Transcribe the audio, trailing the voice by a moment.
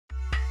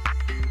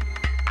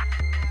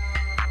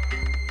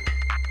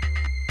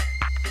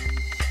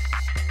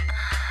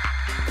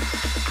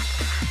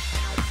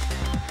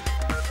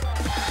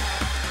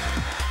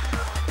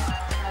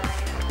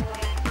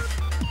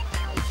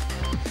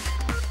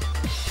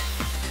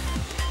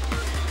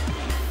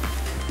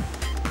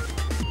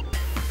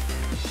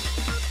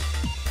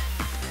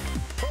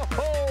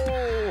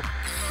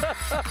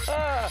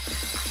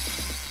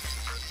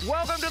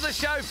Welcome to the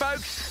show,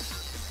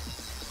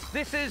 folks.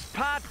 This is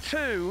part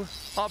 2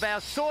 of our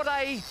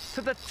sortie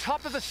to the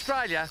top of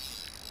Australia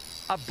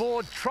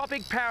aboard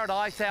Tropic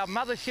Paradise, our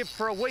mothership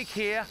for a week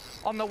here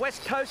on the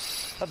west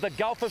coast of the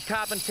Gulf of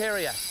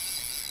Carpentaria.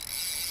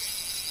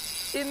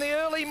 In the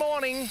early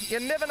morning, you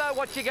never know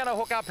what you're going to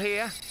hook up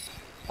here.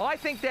 I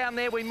think down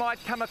there we might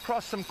come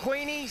across some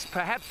queenies,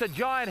 perhaps a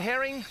giant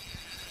herring,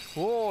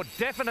 or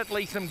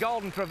definitely some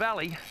Golden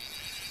Trevally.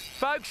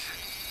 Folks,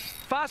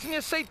 fasten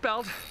your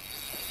seatbelt.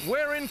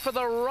 We're in for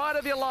the ride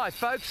of your life,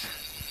 folks.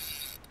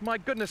 My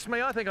goodness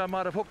me, I think I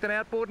might have hooked an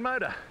outboard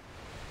motor.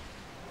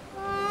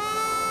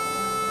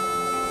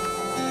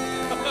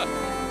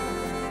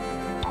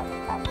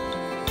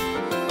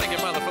 Thank you,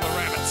 Mother, for the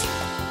rabbits.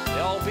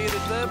 The old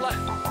bearded burbler,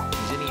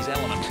 he's in his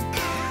element.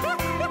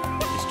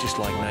 It's just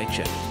like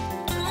nature.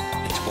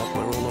 It's what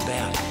we're all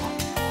about.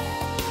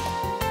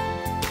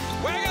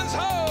 Wagons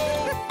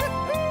ho!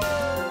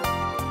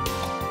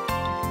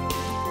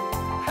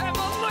 Have a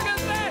look at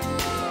that!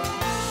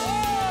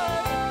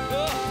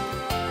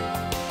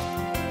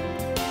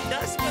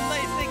 Just when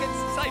they think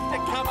it's safe to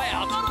come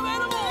out. Not an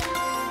animal!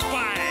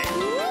 Bang!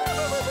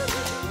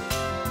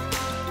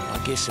 I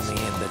guess in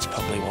the end, that's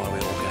probably why we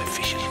all go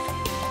fishing.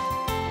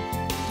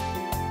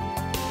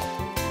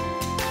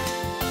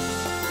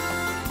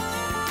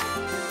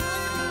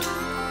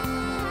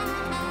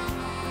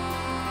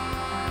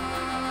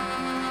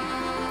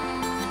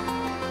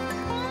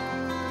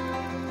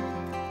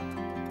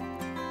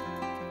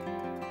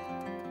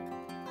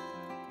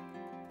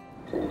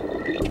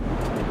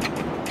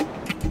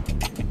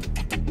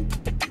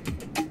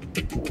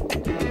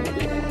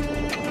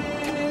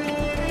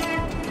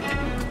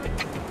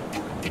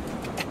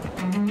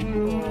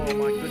 Oh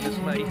my goodness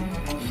me.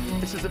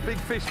 This is a big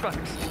fish,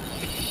 folks.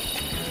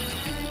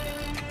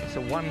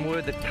 So one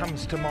word that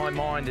comes to my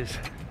mind is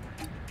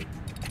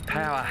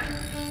power.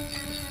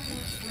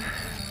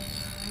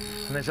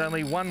 And there's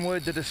only one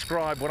word to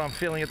describe what I'm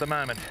feeling at the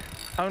moment.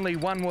 Only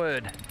one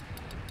word.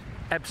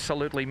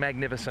 Absolutely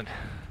magnificent.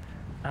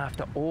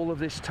 After all of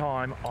this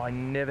time, I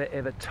never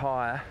ever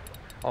tire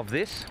of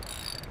this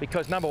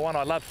because number one,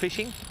 I love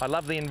fishing. I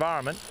love the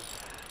environment.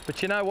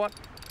 But you know what?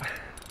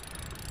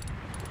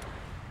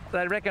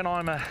 They reckon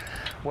I'm a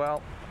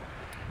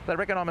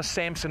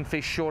Samson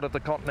fish short of the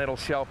continental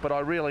shelf, but I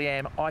really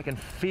am. I can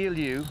feel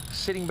you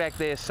sitting back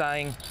there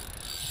saying,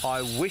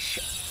 I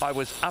wish I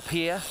was up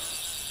here.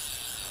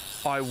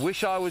 I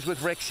wish I was with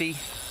Rexy,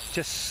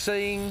 just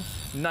seeing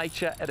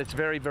nature at its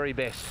very, very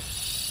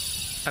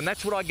best. And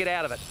that's what I get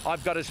out of it.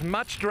 I've got as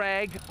much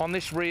drag on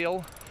this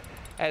reel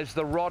as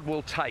the rod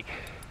will take.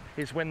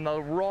 Is when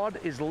the rod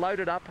is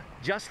loaded up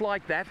just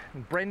like that,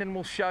 and Brendan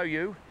will show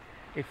you,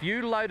 if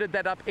you loaded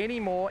that up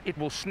anymore, it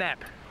will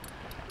snap.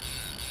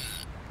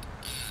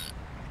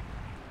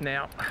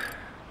 Now,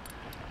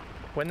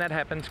 when that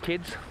happens,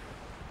 kids,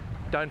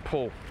 don't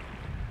pull.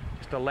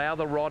 Just allow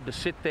the rod to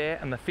sit there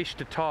and the fish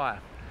to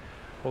tire.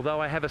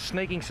 Although I have a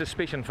sneaking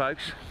suspicion,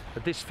 folks,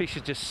 that this fish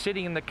is just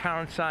sitting in the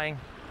current saying,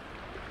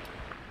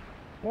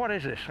 what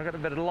is this? I've got a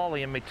bit of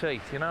lolly in my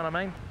teeth, you know what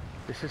I mean?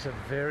 This is a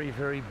very,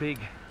 very big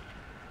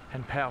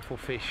and powerful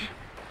fish.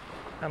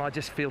 And I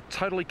just feel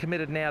totally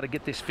committed now to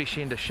get this fish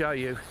in to show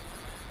you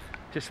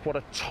just what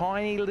a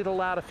tiny little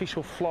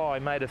artificial fly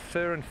made of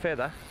fur and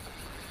feather,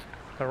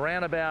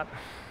 around about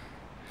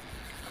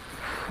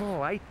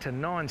 8 to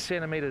 9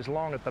 centimetres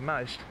long at the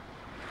most,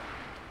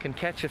 can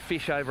catch a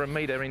fish over a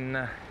metre in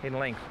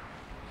length.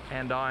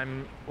 And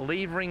I'm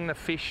levering the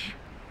fish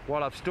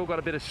while I've still got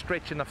a bit of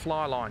stretch in the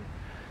fly line.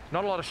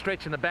 Not a lot of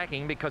stretch in the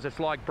backing because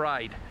it's like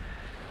braid.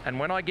 And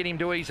when I get him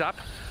to ease up,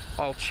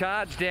 I'll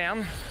charge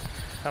down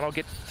and I'll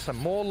get some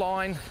more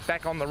line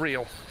back on the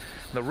reel.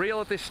 The reel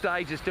at this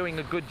stage is doing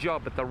a good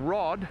job, but the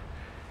rod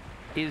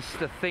is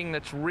the thing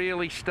that's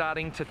really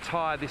starting to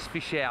tire this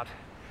fish out.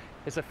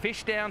 There's a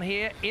fish down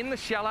here in the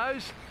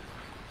shallows.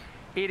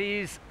 It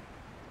is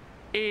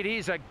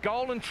a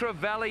Golden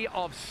Trevally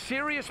of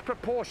serious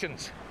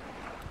proportions.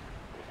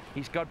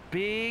 He's got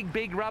big,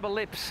 big rubber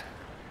lips.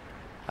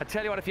 I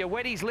tell you what, if you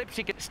wet his lips,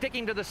 you can stick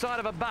him to the side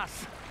of a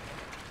bus.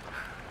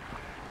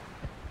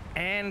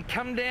 And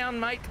come down,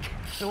 mate.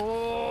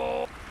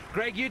 Oh,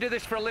 Greg, you do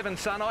this for a living,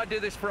 son. I do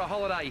this for a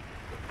holiday.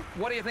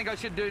 What do you think I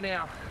should do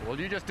now? Well,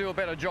 you just do a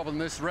better job than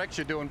this, Rex.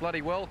 You're doing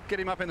bloody well. Get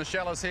him up in the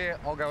shallows here.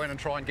 I'll go in and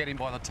try and get him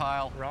by the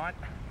tail. Right.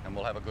 And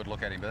we'll have a good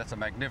look at him. But that's a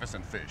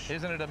magnificent fish.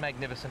 Isn't it a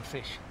magnificent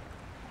fish?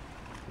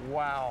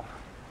 Wow.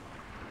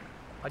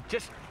 I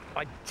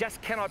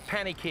just cannot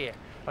panic here.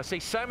 I see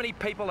so many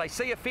people, they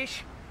see a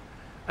fish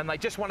and they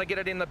just want to get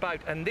it in the boat.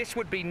 And this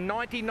would be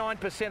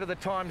 99% of the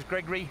times,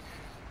 Gregory,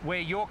 where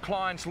your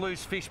clients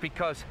lose fish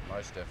because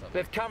most definitely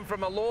they've come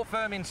from a law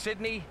firm in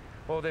Sydney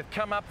or they've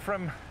come up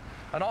from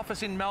an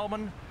office in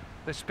Melbourne,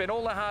 they've spent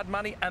all the hard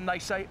money and they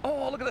say,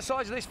 oh, look at the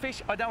size of this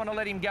fish, I don't want to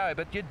let him go.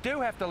 But you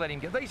do have to let him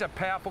go. These are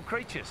powerful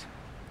creatures.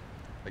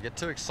 They get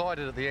too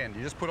excited at the end.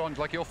 You just put on,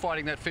 like you're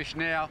fighting that fish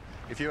now,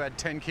 if you had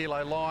 10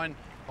 kilo line,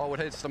 I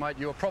would estimate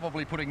you were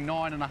probably putting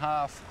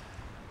 9.5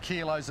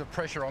 kilos of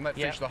pressure on that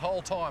fish the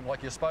whole time,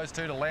 like you're supposed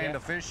to land a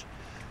fish.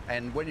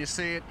 And when you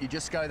see it, you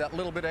just go that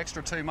little bit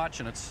extra too much,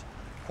 and it's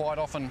quite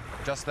often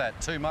just that,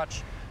 too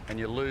much, and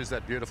you lose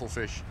that beautiful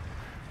fish.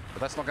 But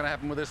that's not going to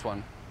happen with this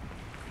one.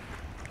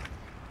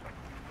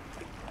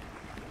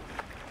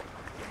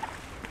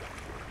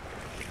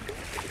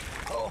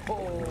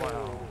 Oh,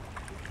 wow.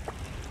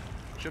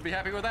 Should be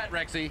happy with that,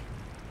 Rexy.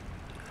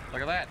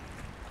 Look at that.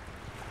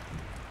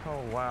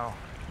 Oh, wow.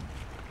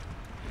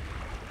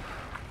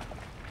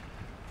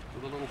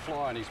 With a little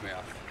fly in his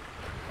mouth.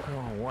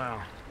 Oh,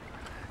 wow.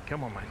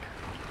 Come on, mate.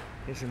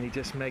 Isn't he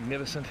just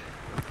magnificent?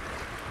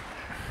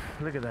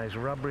 Look at those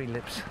rubbery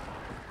lips.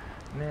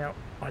 Now,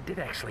 I did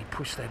actually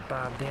push that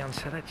barb down,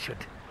 so that should...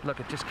 Look,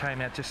 it just came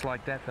out just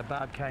like that. The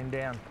barb came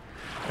down.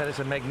 That is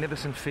a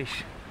magnificent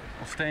fish.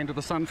 I'll stand to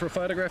the sun for a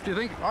photograph, do you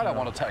think? I don't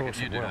want to take it,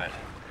 you do that.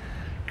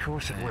 Of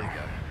course it will. There you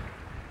go.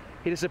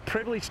 It is a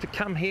privilege to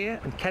come here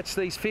and catch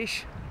these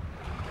fish,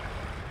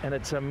 and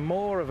it's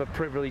more of a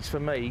privilege for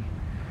me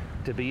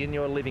to be in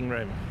your living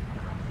room.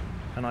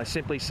 And I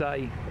simply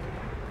say,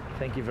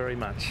 thank you very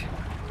much.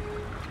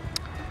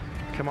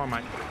 Come on,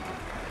 mate.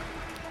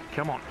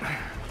 Come on.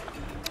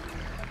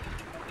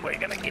 We're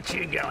going to get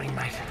you going,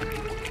 mate.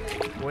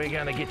 We're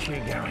going to get you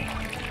going.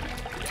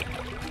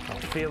 I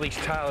feel his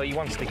tail. He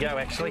wants to go,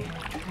 actually.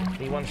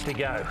 He wants to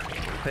go.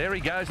 There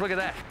he goes. Look at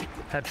that.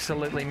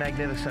 Absolutely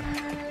magnificent.